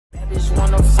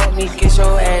me get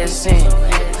your ass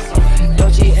in.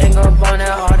 Dolce ain't gon' burn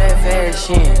out all that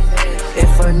fashion.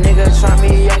 If a nigga try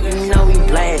me up, you know we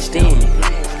blast in.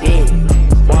 Yeah,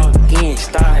 walk in,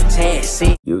 start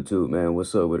taxing. YouTube, man,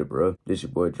 what's up with it, bro? This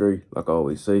your boy Dre. Like I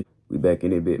always say, we back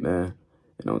in it bit, man.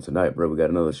 And on tonight, bro, we got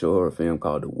another short horror film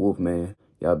called The Wolfman.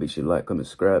 Y'all be sure to like, comment,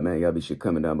 subscribe, man. Y'all be sure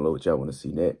comment down below what y'all want to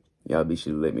see next. Y'all be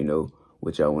sure to let me know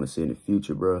what y'all want to see in the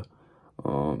future, bro.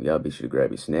 Y'all be sure to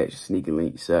grab your snacks, your sneaky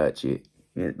link, side chick,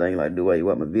 anything like the way you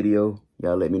want my video.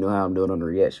 Y'all let me know how I'm doing on the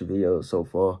reaction videos so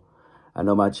far. I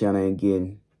know my channel ain't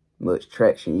getting much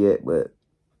traction yet, but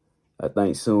I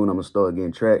think soon I'm gonna start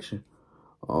getting traction.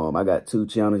 I got 2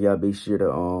 channels. Y'all be sure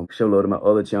to show love to my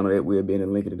other channel that will be in the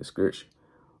link in the description.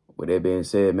 With that being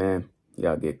said, man,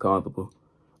 y'all get comfortable.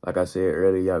 Like I said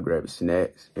earlier, y'all grab your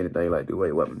snacks, anything like the way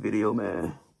you want my video,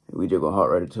 man. We just gonna hop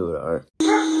right into it, all right?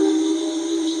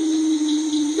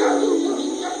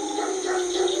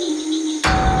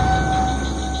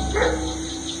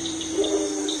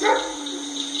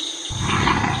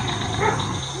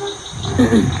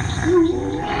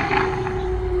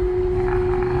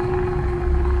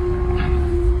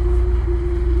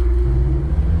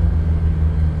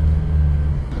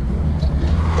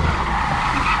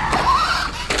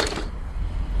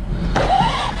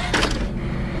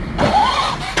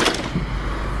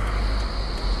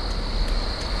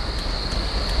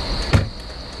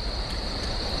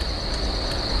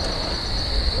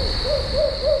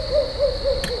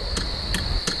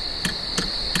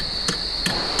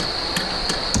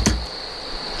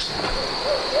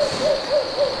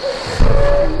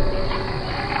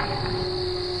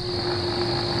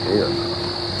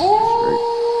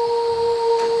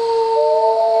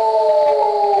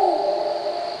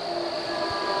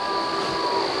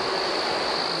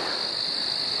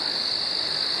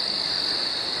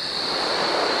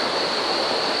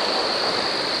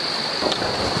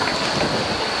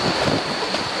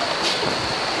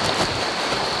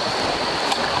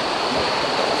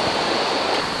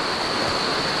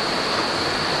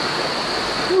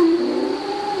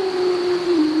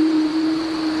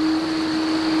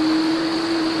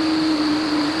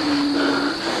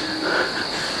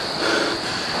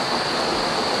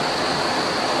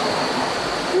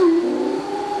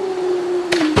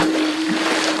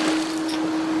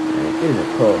 In the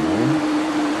car, man.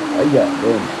 I got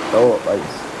them throw up like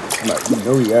you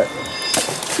know you got them.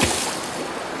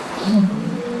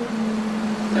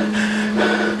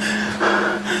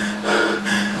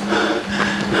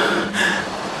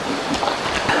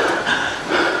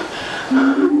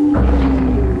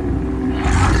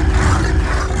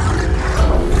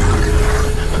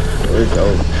 Where's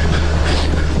those?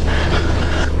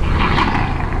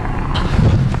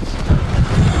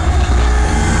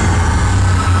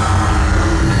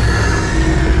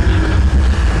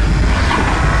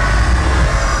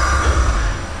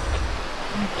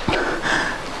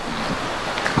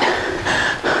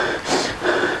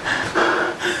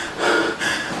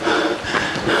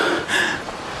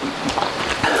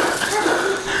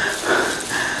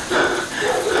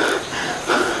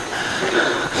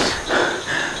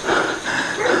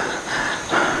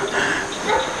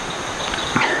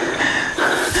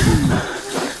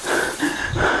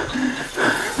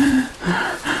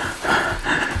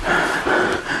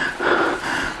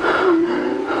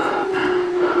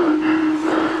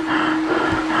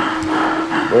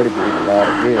 Where to get a lot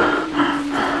of beer.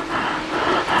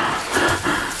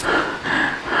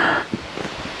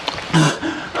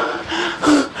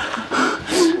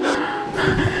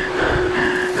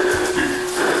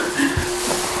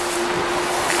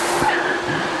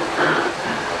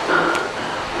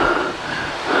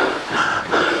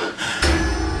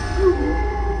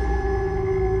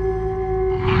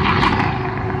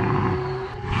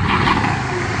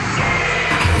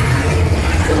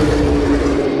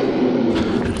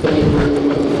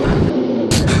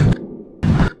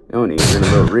 It don't even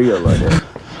look real like that.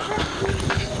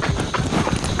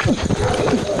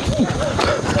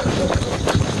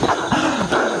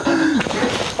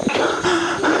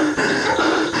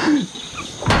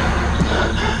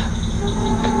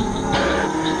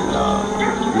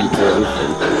 You can tell it's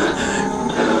fake.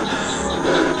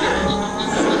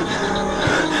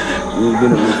 You ain't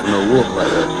gonna look for no wolf like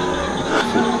that.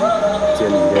 Tell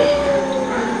you that.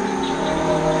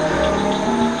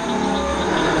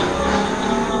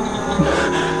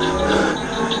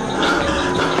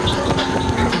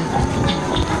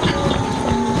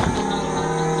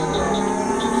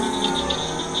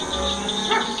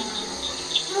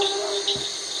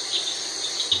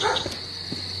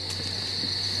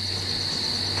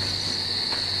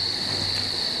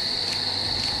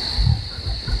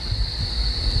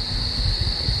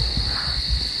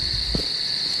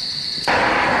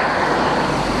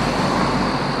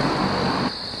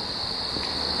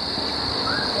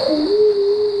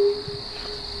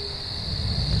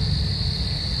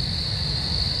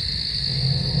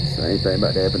 Same thing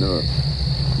about to happen up.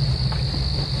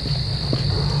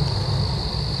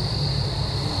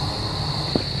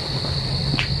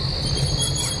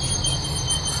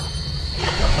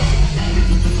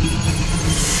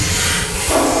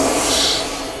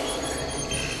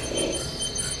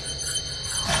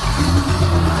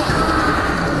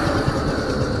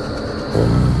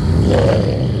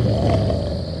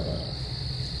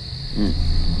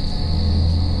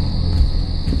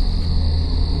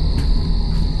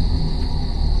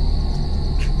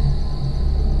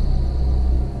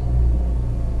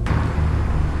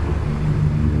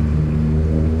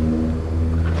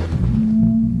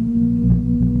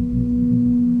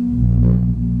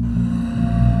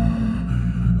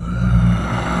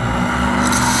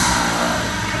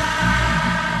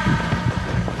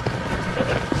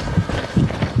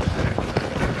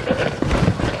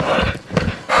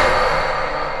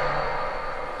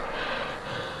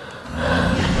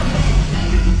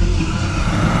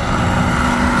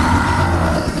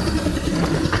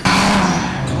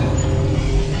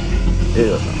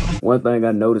 One thing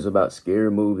I notice about scary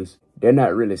movies, they're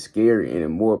not really scary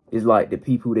anymore. It's like the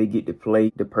people they get to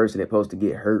play, the person that's supposed to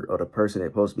get hurt or the person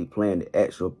that's supposed to be playing the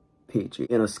actual picture.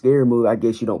 In a scary movie, I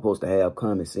guess you don't supposed to have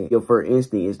common sense. Your first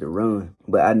instinct is to run.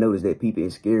 But I noticed that people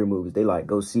in scary movies, they like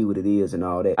go see what it is and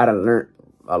all that. I done learned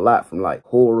a lot from like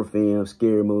horror films,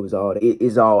 scary movies, all that.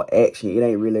 It's all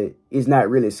action. It's not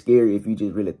really scary if you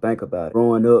just really think about it.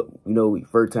 Growing up, you know,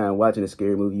 first time watching a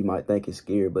scary movie, you might think it's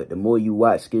scary. But the more you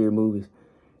watch scary movies,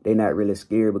 they not really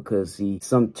scared because, see,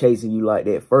 some chasing you like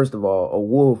that. First of all, a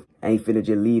wolf ain't finna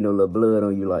just leave no little blood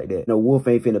on you like that. No wolf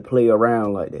ain't finna play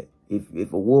around like that.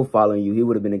 If a wolf following you, he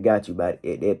would have been got you by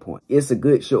at that point. It's a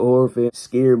good short horror film.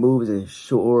 Scary movies and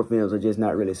short horror films are just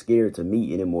not really scary to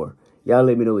me anymore. Y'all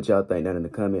let me know what y'all think down in the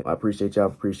comment. I appreciate y'all,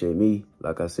 appreciate me.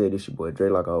 Like I said, this your boy Dre,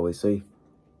 like I always say.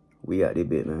 We out this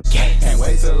bit, man. Can't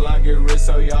wait till I get rich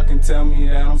so y'all can tell me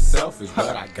that I'm selfish.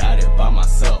 But I got it by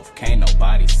myself. Can't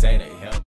nobody say they help.